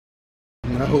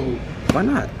No. Why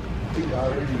not? He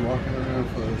already walking around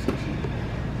for us and shit.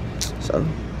 So?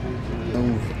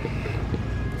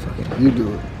 Fuck it. You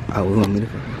do it. Oh, we want me to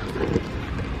fuck it?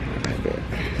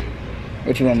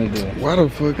 What you want me to do? Why the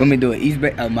fuck? Want me to do it East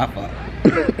Bay? Oh, my fault.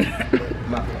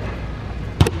 My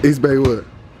fault. East Bay what?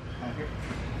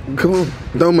 Come on.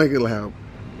 Don't make it loud.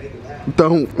 Make it loud.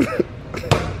 Don't.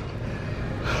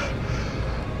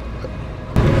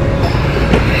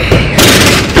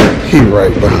 He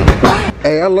right behind.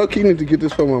 Hey, I low-key need to get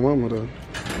this for my mama though.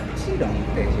 She don't eat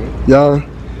that shit. Y'all.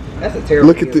 That's a terrible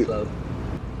Look at this. flow.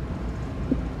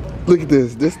 Look at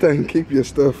this. This thing keep your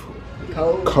stuff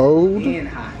cold and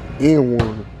hot. And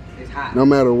warm. It's hot. No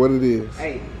matter what it is.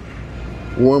 Hey.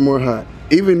 Warm or hot.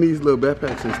 Even these little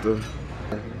backpacks and stuff.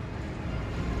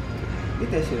 Get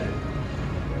that shit out.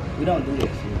 We don't do that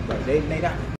shit, bro. They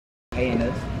not paying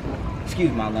us.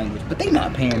 Excuse my language, but they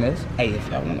not paying us. Hey, if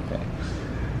y'all wanna pay.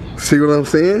 See what I'm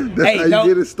saying? That's how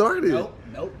you get it started. Nope.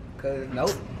 Cause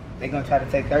nope. They gonna try to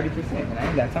take 30% and I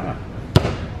ain't got time.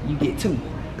 You get 2.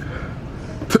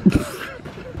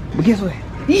 But guess what?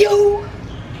 Yo!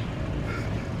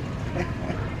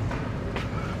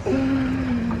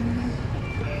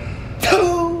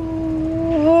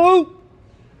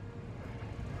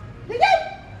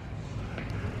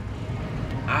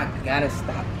 I gotta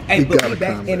stop. Hey, but we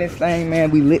back in this thing, man.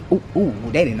 We lit. Ooh,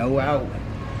 they didn't know where I was.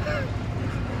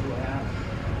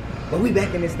 But we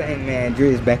back in this thing, man.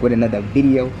 Driz back with another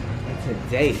video. And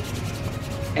today,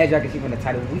 as y'all can see from the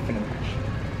title, we finna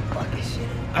fuck this shit.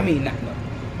 I mean, no.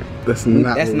 That's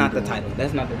not the title.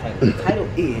 That's not the title. The title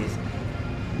is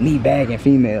me bagging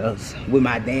females with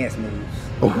my dance moves.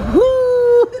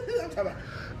 Ooh. I'm talking about.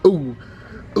 Ooh.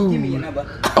 Give me your number.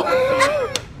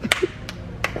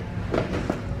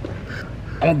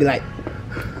 I'm gonna be like,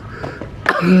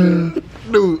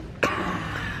 dude.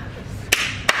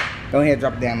 Go ahead,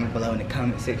 drop it down below in the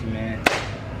comment section, man.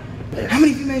 How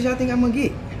many females y'all think I'm gonna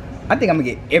get? I think I'm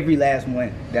gonna get every last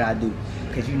one that I do,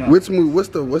 cause you know. Which move? What's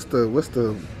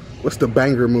the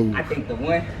banger move? I think the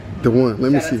one. The one.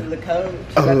 Let me see. Shout out to the code.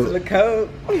 Shout out to the code.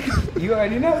 You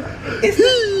already know. It's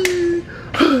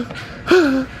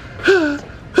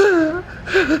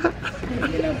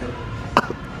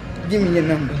Give me your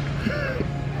number.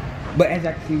 But as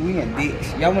y'all can see, we in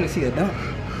dicks. Y'all wanna see a dump?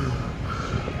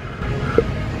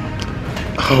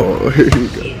 Oh, here you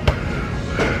go.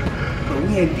 But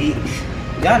we in dicks.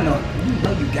 Y'all know you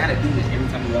gotta do this every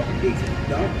time you walk in dicks. If you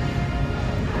don't.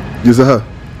 Use a her.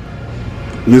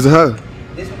 Use a her.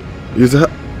 This one? Use a her.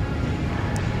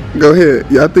 Go ahead.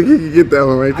 Yeah, I think you can get that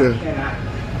one right there. I cannot.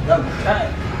 Go, try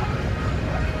it.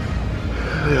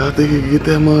 Yeah, I think you can get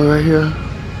that one right here.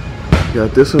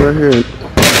 Got this one right here.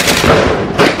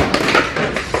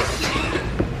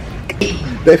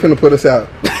 They finna put us out.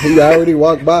 He already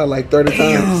walked by like 30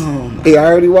 times. He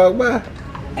already walked by.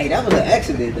 Hey, that was an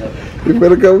accident though. You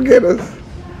better go get us.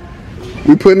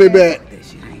 We putting it back. That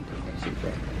shit, I ain't doing that shit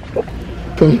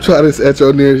back. Don't try this at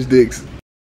your nearest dicks.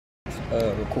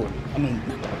 Recorder. I mean,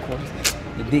 not the recorders.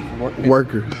 The dick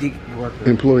Workers. Dick workers.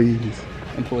 Employees.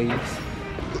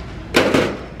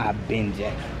 I've been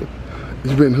Jackie.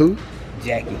 You been who?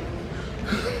 Jackie.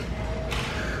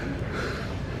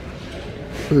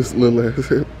 This little ass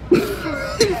here.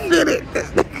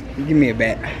 Give me a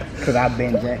bat, cause I've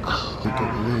been Jackie.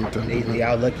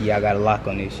 Y'all lucky y'all got a lock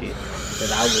on this shit.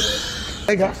 Cause I would've.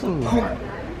 I got some.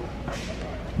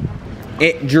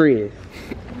 At Driz.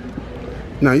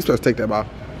 No, you supposed to take that off.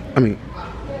 I mean.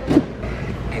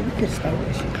 Hey, we could start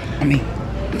that shit. I mean.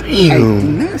 Damn. Hey,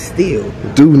 do not steal.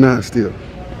 Do not steal.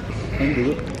 Don't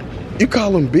do it. You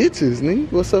call them bitches, nigga.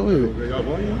 What's up with it?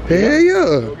 Hell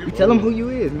yeah. You tell them who you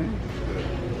is, man.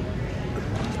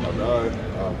 My dog,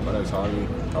 my name's Tommy.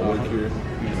 I work here.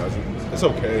 You know, it's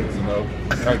okay, you know.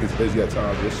 Kind of gets busy at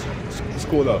times. It's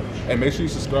cool though. And make sure you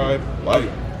subscribe, like,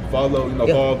 follow, you know,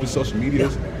 follow the social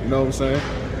medias. You know what I'm saying?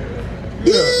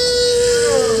 Yeah.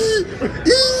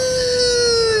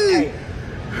 Hey,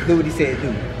 do what he said,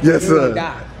 do. Yes, sir.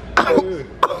 Die.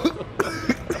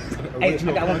 Hey, I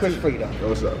got one question for you though. Yo,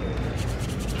 what's up?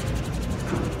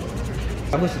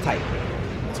 What's the type?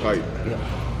 Tight. Yeah.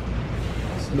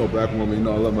 You know, black woman, you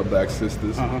know, I love my black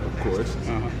sisters, of course.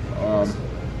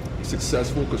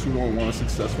 Successful, because you don't want a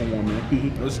successful woman.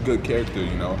 You know, it's a good character,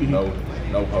 you know. No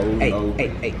hoe, Hey, none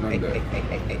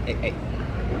hey.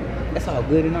 That's all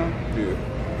good and all. Yeah.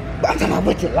 But I'm talking about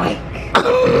what you like.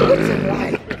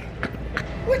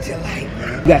 What you like?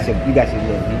 You got your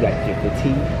look. You got your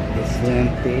petite, your slim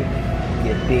thick,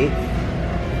 your thick.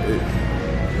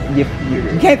 You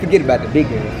can't forget about the big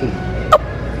girl too.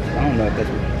 I don't know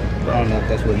if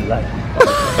that's what you like.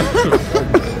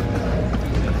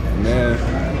 Man,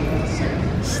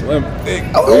 Slim thick.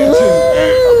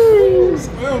 Oh.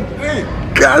 Slim thick.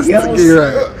 Got to get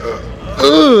right.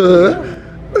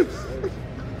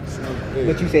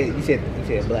 But you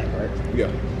said black, right? Yeah.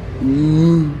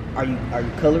 Are you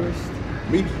colorist?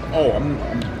 Me? Oh,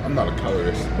 I'm not a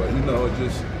colorist, but you know,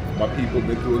 just my people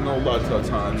been through a lot of tough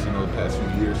times, you know, the past few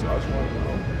years. So I just want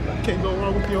to, can't go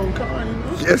wrong with your own kind, you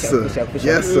know? Yes, sir.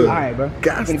 Yes, sir. All right, bro.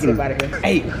 Got to get him out of here.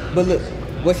 Hey, but look,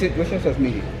 what's your social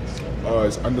media?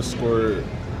 It's _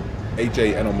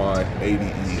 AJNOMI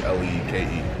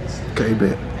ADELEKE. Okay,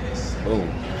 bet. Boom.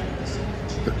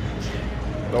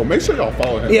 Oh, make sure y'all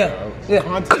follow him. Yeah. Yeah.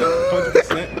 Content,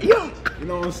 100%. Yeah. You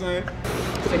know what I'm saying?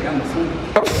 Check out the scene.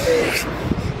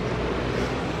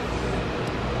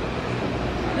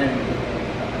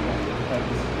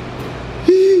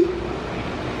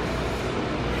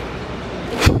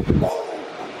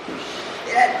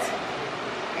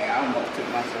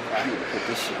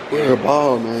 We're a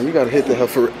ball, man. You gotta hit the hell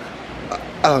for it.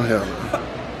 Oh, hell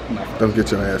no. Don't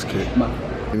get your ass kicked.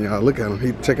 And y'all look at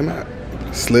him. Check him out.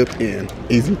 Slip in.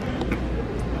 Easy.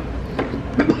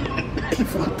 He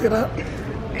fucked it up.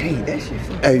 Hey, that shit.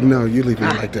 Hey, no, you leave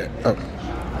him like that. Oh.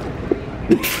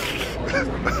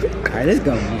 All right, let's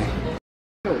go, man.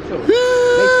 All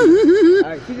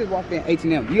right, she just walked in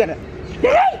H&M. You gotta.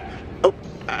 Oh.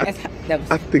 I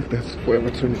think that's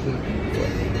Forever 21.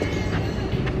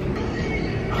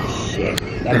 Shit.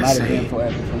 That might have been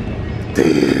Forever 21.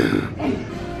 Damn.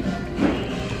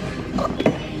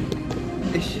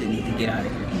 This shit need to get out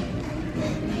of here.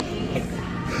 Hey,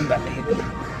 I'm about to hit them.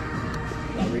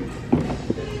 Not ready.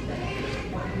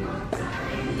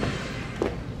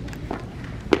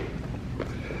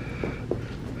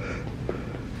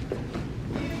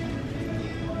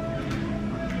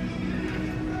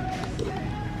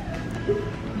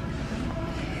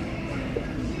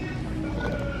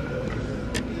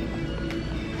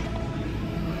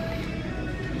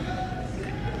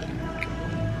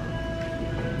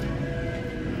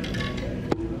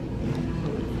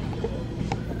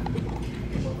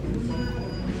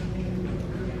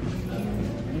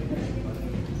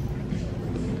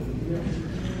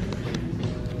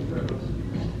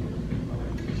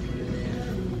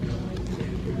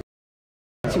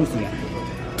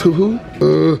 To who?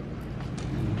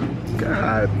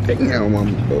 God damn, I'm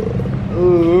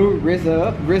Ooh, Riz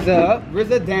up, Riz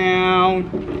down.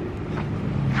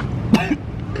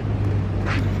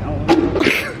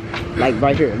 Like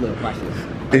right here, look, watch this.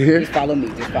 in here. Just follow me,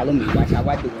 Watch how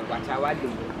I do it,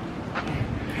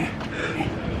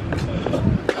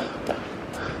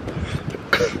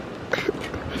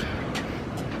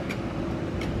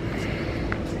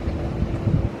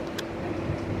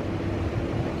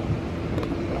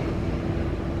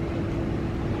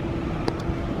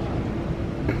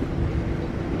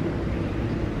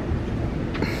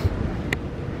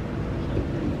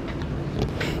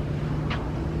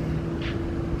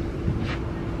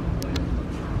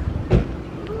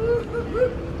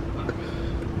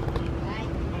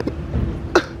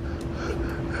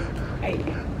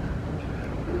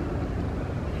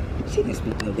 She didn't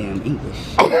speak no damn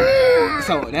English.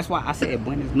 So that's why I said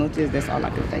buenas noches. That's all I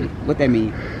could say. What that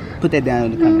mean? Put that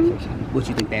down in the comment section. What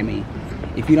you think that mean?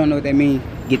 If you don't know what that mean,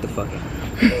 get the fuck out.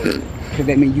 Because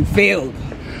that mean you failed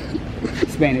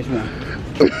Spanish 1.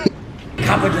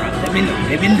 Copper drop. Let me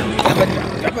know. Copper drop.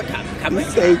 Copper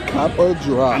Say copper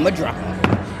drop. I'm a drop.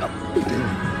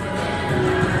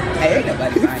 Hey, ain't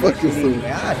nobody He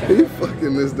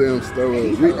fucking this damn store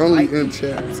up. We only in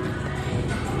chats.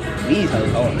 These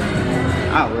hoes hard.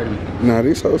 I'll wear them. Nah,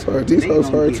 these hoes hard. These hoes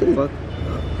hard too.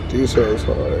 These hoes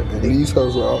hard. And these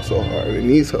hoes are also hard. And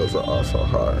these hoes are also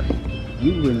hard.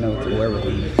 You wouldn't know what to wear with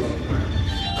these.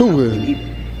 Who wouldn't?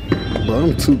 Bro,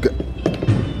 I'm too good.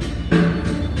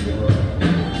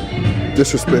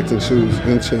 Disrespecting shoes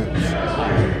in champs.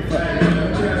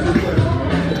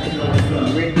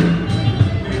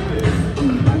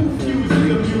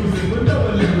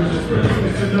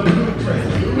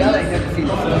 Y'all ain't never seen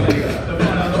this.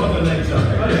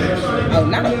 Oh,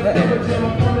 not a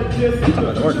I'm talking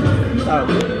about the work.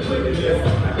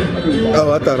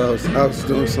 Oh, I thought I was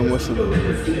doing some whistling.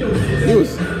 He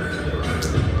was.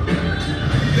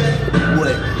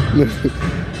 What?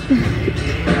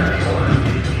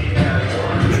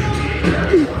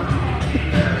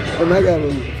 And I got a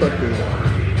fucking.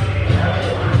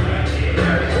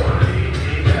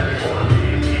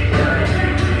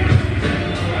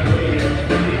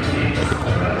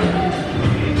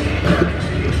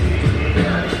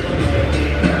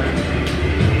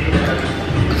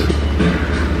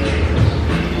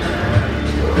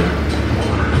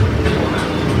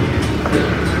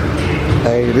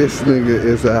 Hey, this nigga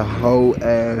is a hoe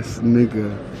ass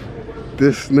nigga.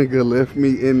 This nigga left me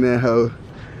in that hoe,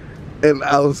 and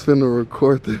I was finna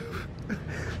record them.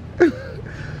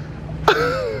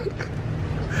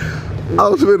 I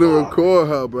was finna record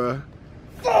her, bro.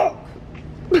 Fuck!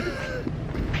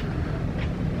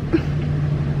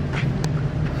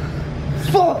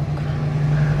 Fuck!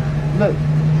 Look,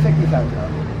 check this out,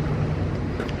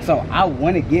 bro. So I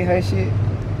want to get her shit.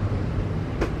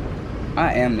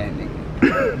 I am that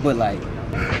nigga. But like,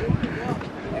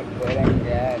 that boy, that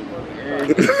guy.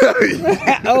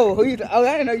 Oh, who you? Oh,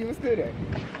 I didn't know you was still there.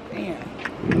 Damn.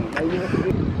 I didn't know you was still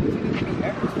there. You need to be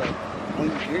nervous though when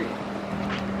you hear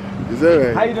it. Is that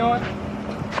right? How you doing?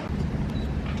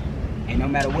 And no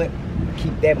matter what,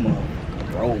 keep that mug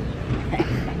rolling.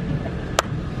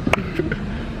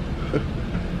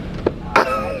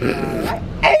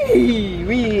 Hey,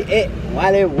 we at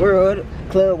Wally World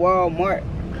Club Walmart.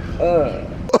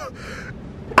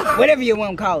 Whatever you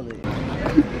want to call it.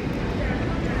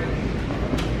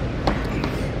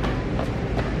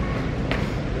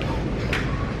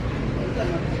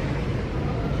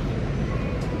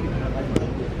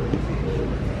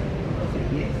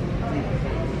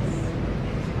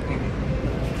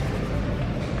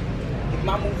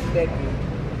 My moves that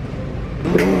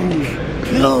good.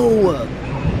 No!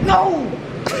 No!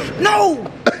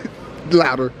 No!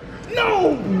 Louder.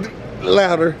 No!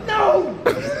 Louder. No!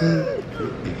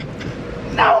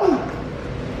 No!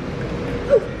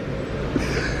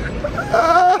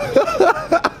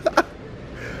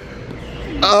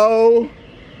 Oh,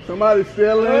 somebody's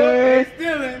stealing. They're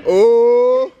stealing.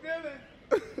 Oh.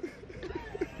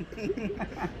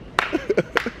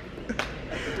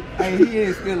 Hey, he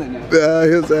is stealing now.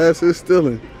 His ass is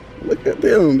stealing. Look at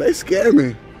them. They scare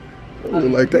me. They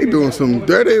look like they doing some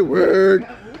dirty work.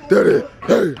 Dirty.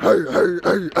 Hey, hey, hey,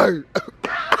 hey, hey.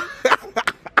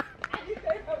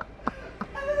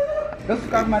 Go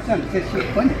subscribe to my channel. It says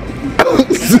shit funny.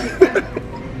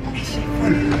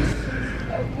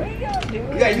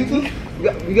 You got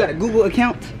YouTube? You got a Google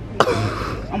account?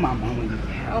 Oh my mama.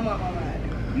 Oh my mama.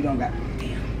 You don't got.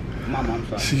 Damn. My mom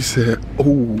sorry. She said,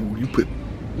 "Oh, you put."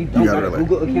 You don't got a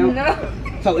Google account? No.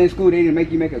 So in school they didn't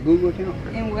make you make a Google account?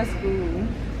 In what school?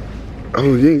 Oh,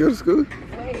 you didn't go to school?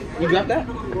 Wait, You dropped that?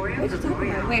 what you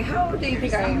talking about? Wait, how old do you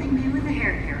think I am?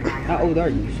 How old are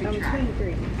you? I'm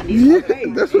 23. Yeah, Okay,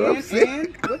 that's what I'm and- saying.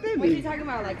 and what that What you mean? talking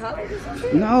about, like college or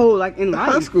something? No, like in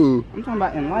life. High school. I'm talking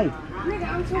about in life. Nigga,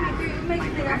 I'm 23. It makes me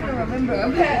think I can remember a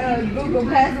Google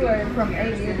password from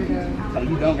 8 years ago. So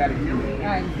you don't got a Google.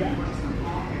 I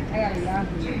got a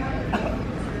Yahoo.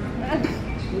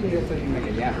 Who the hell said you make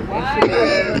a Yahoo? Why are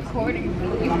you recording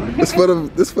me? This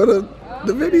for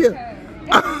the video.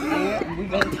 And we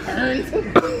gonna turn to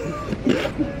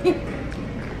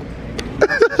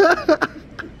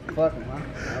fuck him,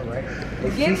 huh? Alright.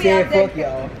 Get She me said out that- fuck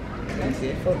y'all. She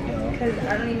said fuck y'all. Because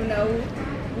I don't even know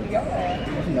who y'all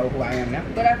are. You know who I am now.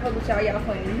 But I fuck with y'all, y'all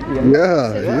funny.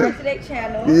 Yeah, Subscribe to their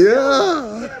channel.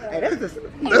 yeah. Hey, that's the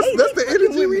That's the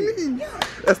energy we need.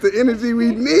 That's the energy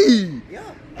we need. Yeah.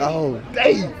 Oh,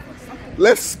 dang.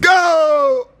 Let's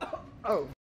go. Oh.